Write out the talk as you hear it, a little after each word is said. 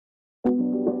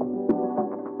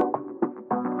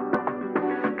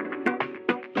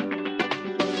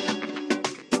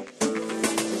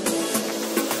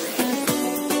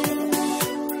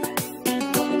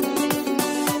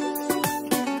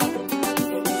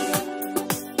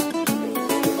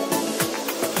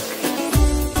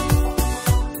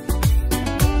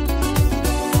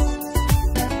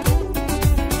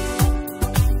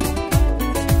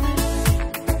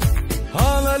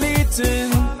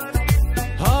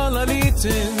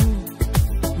لیتن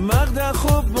مغدا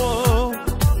خوب با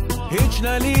هیچ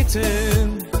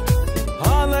نلیتن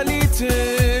حالا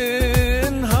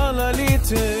لیتن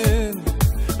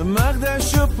مغدا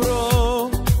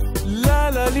شپرو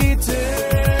لا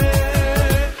لیتن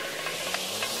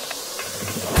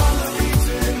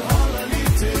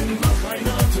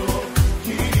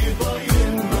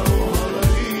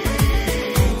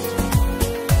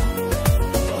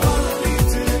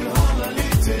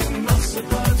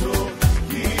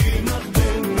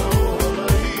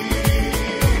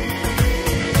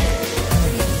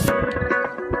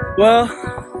Well,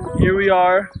 here we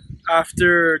are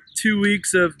after 2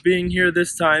 weeks of being here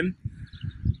this time.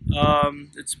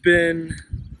 It's been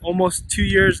almost 2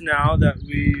 years now that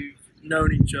we've known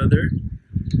each other.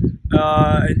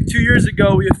 And 2 years ago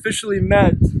we officially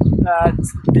met at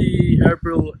the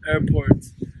airport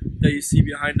that you see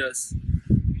behind us.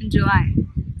 In July.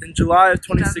 In July of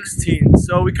 2016.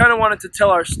 So we kind of wanted to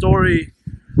tell our story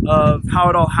of how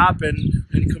it all happened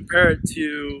and compare it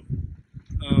to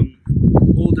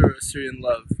older Assyrian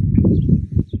love.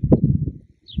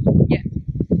 Yeah.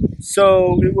 So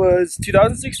it was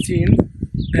 2016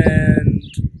 and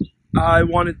I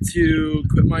wanted to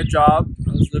quit my job.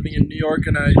 I was living in New York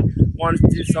and I wanted to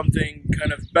do something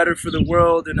kind of better for the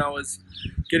world, and I was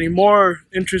getting more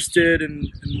interested and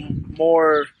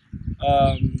more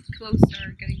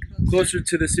getting closer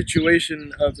to the situation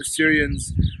of Assyrians,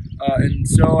 and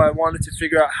so I wanted to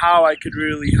figure out how I could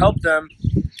really help them.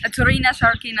 Aturina,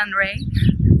 Sharkin and Ray.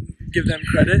 Give them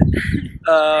credit,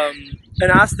 and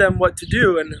ask them what to do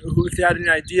and if they had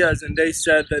any ideas. And they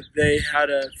said that they had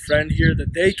a friend here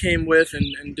that they came with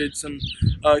and did some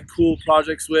cool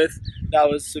projects with. That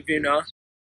was Savina.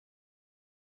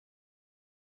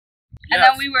 And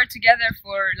then we were together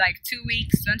for like 2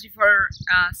 weeks,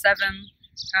 24/7.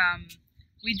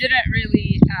 We didn't really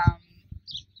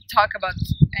talk about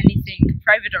anything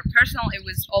private or personal. It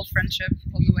was all friendship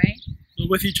all the way.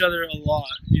 We're with each other a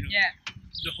lot, you know. Yeah.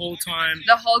 The whole time,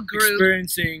 the whole group,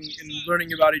 experiencing and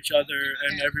learning about each other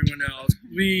and everyone else.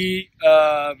 We,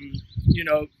 you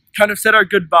know, kind of said our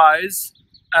goodbyes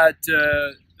at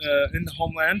in the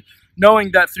homeland, knowing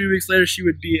that 3 weeks later she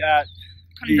would be at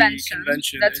the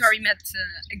convention. That's where we met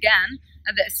again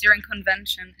at the Assyrian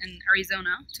convention in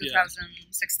Arizona,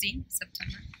 2016,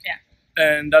 September. Yeah.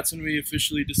 And that's when we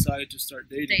officially decided to start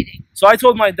dating. So I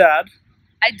told my dad.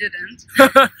 I didn't.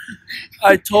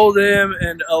 I told him,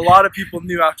 and a lot of people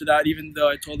knew after that, even though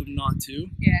I told him not to.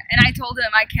 Yeah, and I told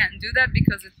him I can't do that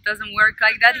because it doesn't work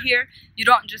like that here. You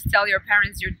don't just tell your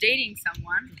parents you're dating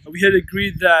someone. We had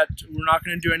agreed that we're not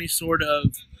going to do any sort of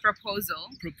proposal.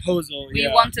 We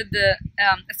wanted the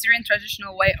Assyrian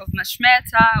traditional way of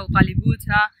mashmeta or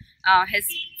palibuta, his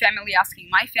family asking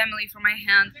my family for my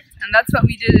hand, and that's what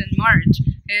we did in March.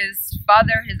 His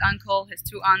father, his uncle, his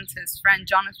two aunts, his friend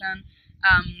Jonathan,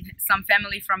 some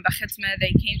family from Bakhetme,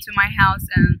 they came to my house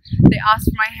and they asked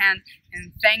for my hand, and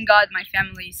thank God my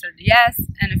family said yes.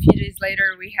 And a few days later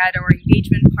we had our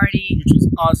engagement party, which was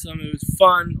awesome. It was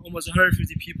fun. Almost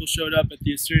 150 people showed up at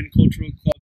the Assyrian Cultural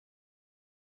Club.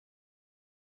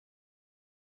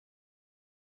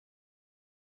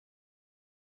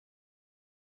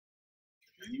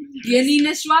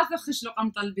 يلينا شوافة خشلق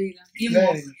أم طلبيلة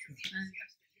يموت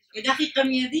دقيقة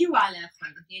ميدي وعلى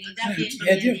أخوان يعني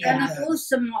دقيقة أنا فوز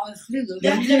سمعوا يخلدوا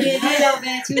دقيقة ميدي لو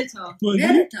باتوتها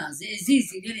غيرتها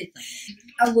زيزي غيرتها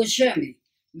أول شامي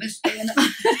بس أنا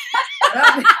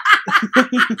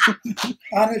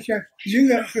أنا شايف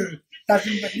جنة خير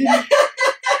لكن بدينا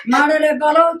ما أنا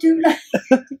لبلاوتي ولا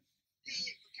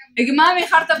إجمامي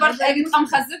خرطة برد أجد قم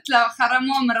خزت له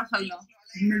خرموه مرة خلو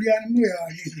مليان موية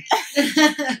عليه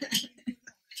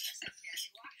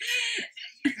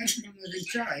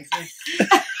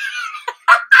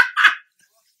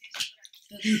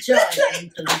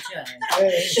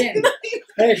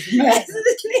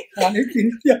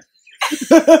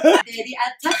ديري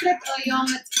أتخرت أيام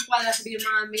تقوالك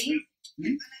بمامي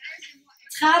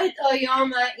تخارت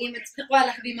أيام إيمت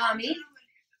تقوالك بمامي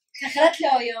تخرت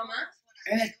له أيامه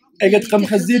أجد قم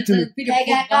خزيتو أجد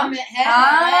قم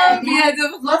بيدو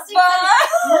بخصبة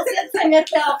مصير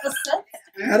سنت له قصة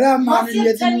حرام عن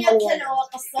مصير سنت له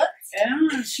قصة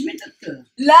شميتك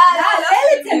لا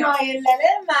ليلة الماي لا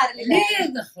مارلي ليه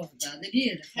دخل هذا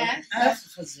ليه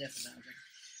دخل الزيف هذا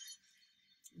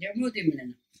جمودي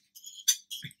مننا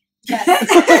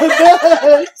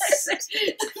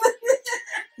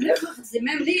ليه دخل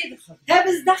زمان ليه دخل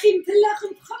بس دخيل كلها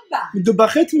خم خبع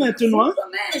دبخت ما تنوى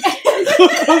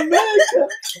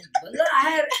والله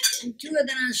عارف انتو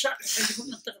بدنا نشرح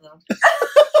لكم التغضب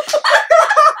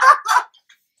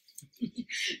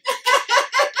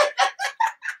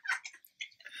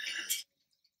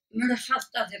من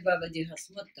حطت بابا دي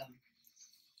خصمتها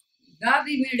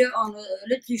بابي ميلا أنا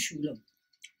لتي شولم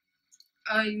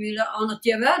أي ميلا أنا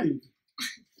تيبان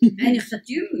أنا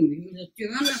ختيم ميلا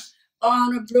تيبان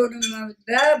أنا بلون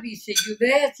بابي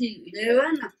سجباتي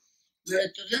لوانا ميلا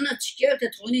تغنى تشكيل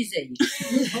تتغني زي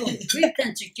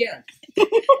ويتن تشكيل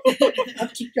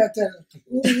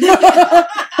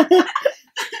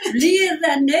لي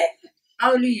ذني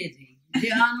أو لي ذي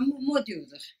دي أنا مو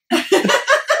تيوزر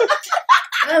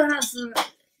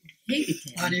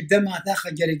أنا دمها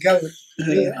داخل جري قول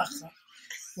أخا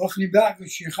وأخني باقي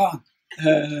الشيخان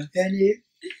يعني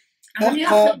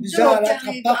أخا بزارة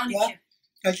خبطة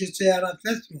أجي سيارات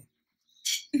تسوى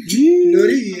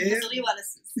لورية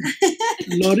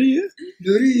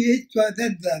لورية توا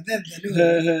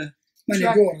لورية ماني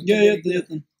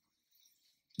يطن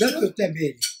دتو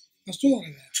تبيلي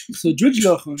مصورة سجوج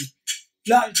لاخون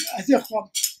لا أتخوم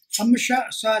 5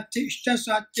 ساعات 6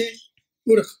 ساعات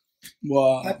ورخ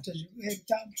واو حتى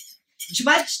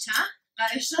جبجتها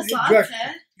ايش صار؟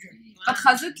 قد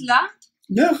خزت له؟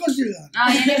 لا خزلها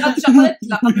يعني قد شغلت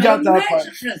له قبل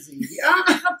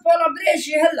أنا خبّر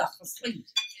بريشي هلا خصي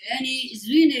يعني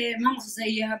زوينة ما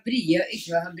مخزيها برية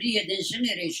إيشها برية دنشن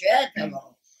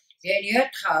ريشاتها يعني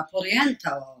هتخا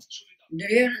بوريانتها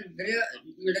دريان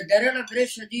من الدرالة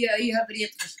بريشة دي أيها برية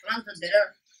رستورانت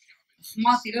الدرالة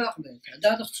خماسي لا أقبل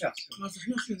ده ضغط شخص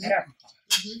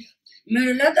من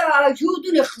لدى عجود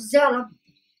الخزالة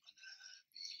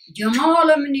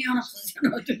جمالة مني أنا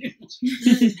خزانة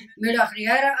من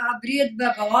الأخيرة بريد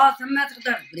بابا ثم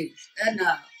تقدر بريد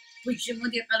أنا وش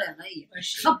مدي قلنا هي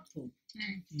خبطوا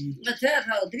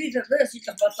متاها دريدة بس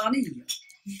بطانية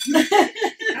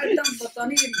حتى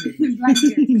بطانية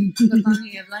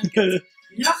بلانكت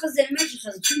ناخذ الماشي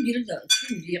خذ شو جلده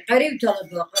شو قريب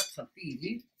ترى وقت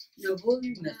خفيفي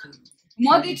نبوي مثلا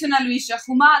ما ديتنا لويشة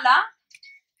خمالة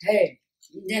هي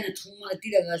عندنا تخماتي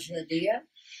لغاشة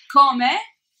كومة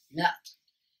لا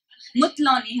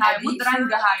متلوني هاي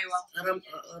مدرنجة هايوا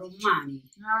رماني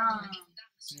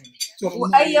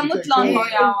وأي متلون هو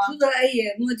ياوا كذا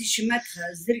أي مودي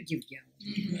شمتها زرقي بجاوا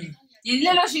يعني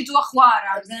ليلو شي تو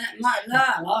أخوارا ما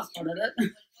لا آخر لا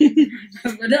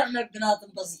بدأنا بنات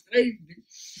بس قريب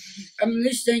أم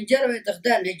ليش تنجروا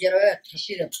تخدان جروات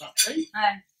خشيرة بطاقي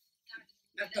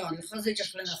أتاني خزي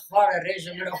خلنا خار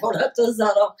الرجل من خورات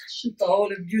الزهرة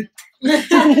طول بيوت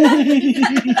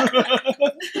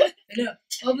لا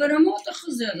أبنا ما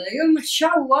تخزي هذا يوم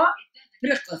تشوى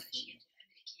برقة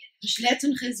مش لا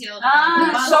تنخزي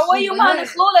شوي ما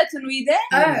نخلولة تنويدة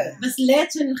بس لا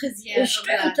تنخزي إيش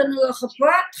كنت أنا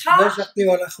خباتها ليش أختي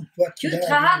ولا خبات كنت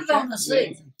هذا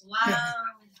ونصيب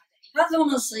هذا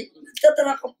ونصيب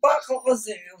تدرى خباك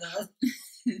وخزي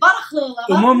برخلولة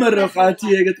وما مرة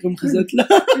قاتية قد كم خزت له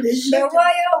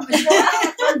شواية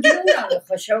ومشواية قنجونا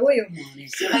خشواية وماني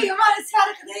شوية ما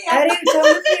نسفارك دي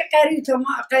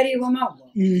قريب ما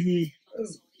هو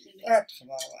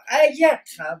أتخبا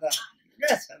أجت هذا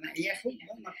لا سمع يا أخي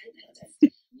ما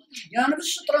يا أنا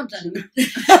بالشطرنج أنا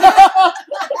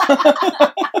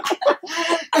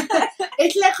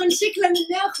إتلاقن شكلا من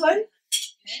ناخن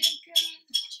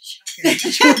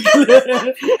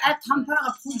أتهم بقى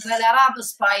بفوق على راب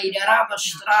سبايد راب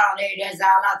شطراني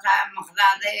لزالات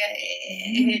مخذاذي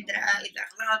إذا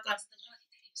خلاطة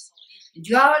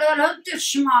جالا لهدك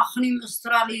شماخني من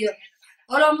أستراليا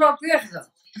ولا مرة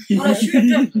بيخذا ولا شو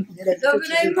يخذا لو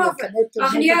بناي ما في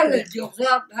أخني هلا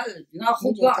جوزاب هلا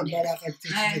ناخذ بعض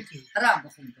راب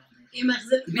خباني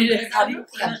مغزل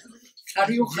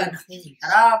خريوخا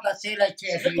رابا سيلا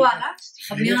كيفي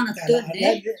خميانة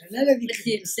تودي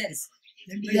لكتير سرس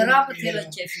رابا سيلا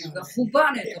كيفي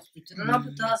خبانة تختي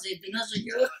رابا تازي دنازو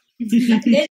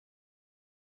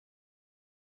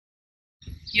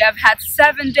You have had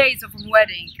 7 days of a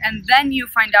wedding and then you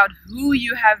find out who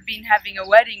you have been having a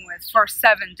wedding with for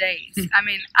 7 days. I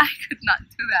mean, I could not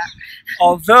do that.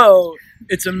 Although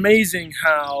it's amazing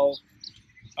how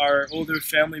our older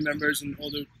family members and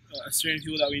older Assyrian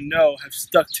people that we know have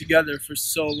stuck together for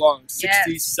so long,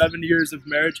 60, 70 years of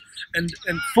marriage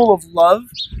and full of love,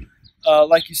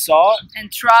 like you saw. And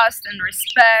trust and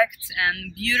respect and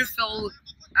beautiful,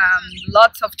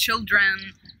 lots of children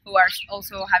who are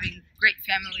also having great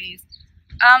families.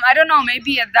 I don't know,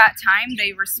 maybe at that time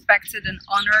they respected and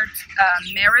honored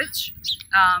marriage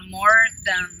more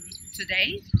than today,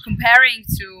 comparing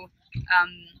to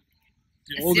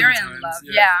Assyrian times,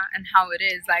 love, and how it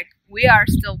is. Like, we are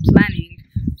still planning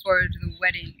for the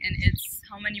wedding, and it's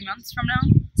how many months from now?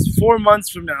 It's 4 months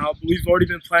from now, but we've already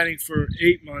been planning for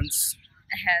 8 months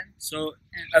ahead. So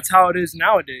that's how it is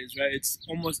nowadays, right?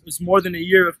 It's more than a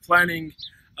year of planning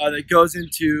that goes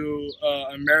into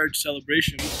a marriage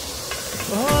celebration.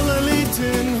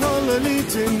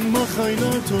 هلليتن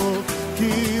مخيلاتو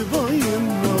كي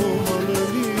ضيمنا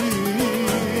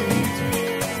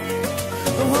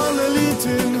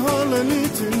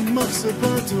هلليتن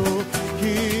مخسباتو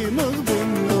كي مغباتو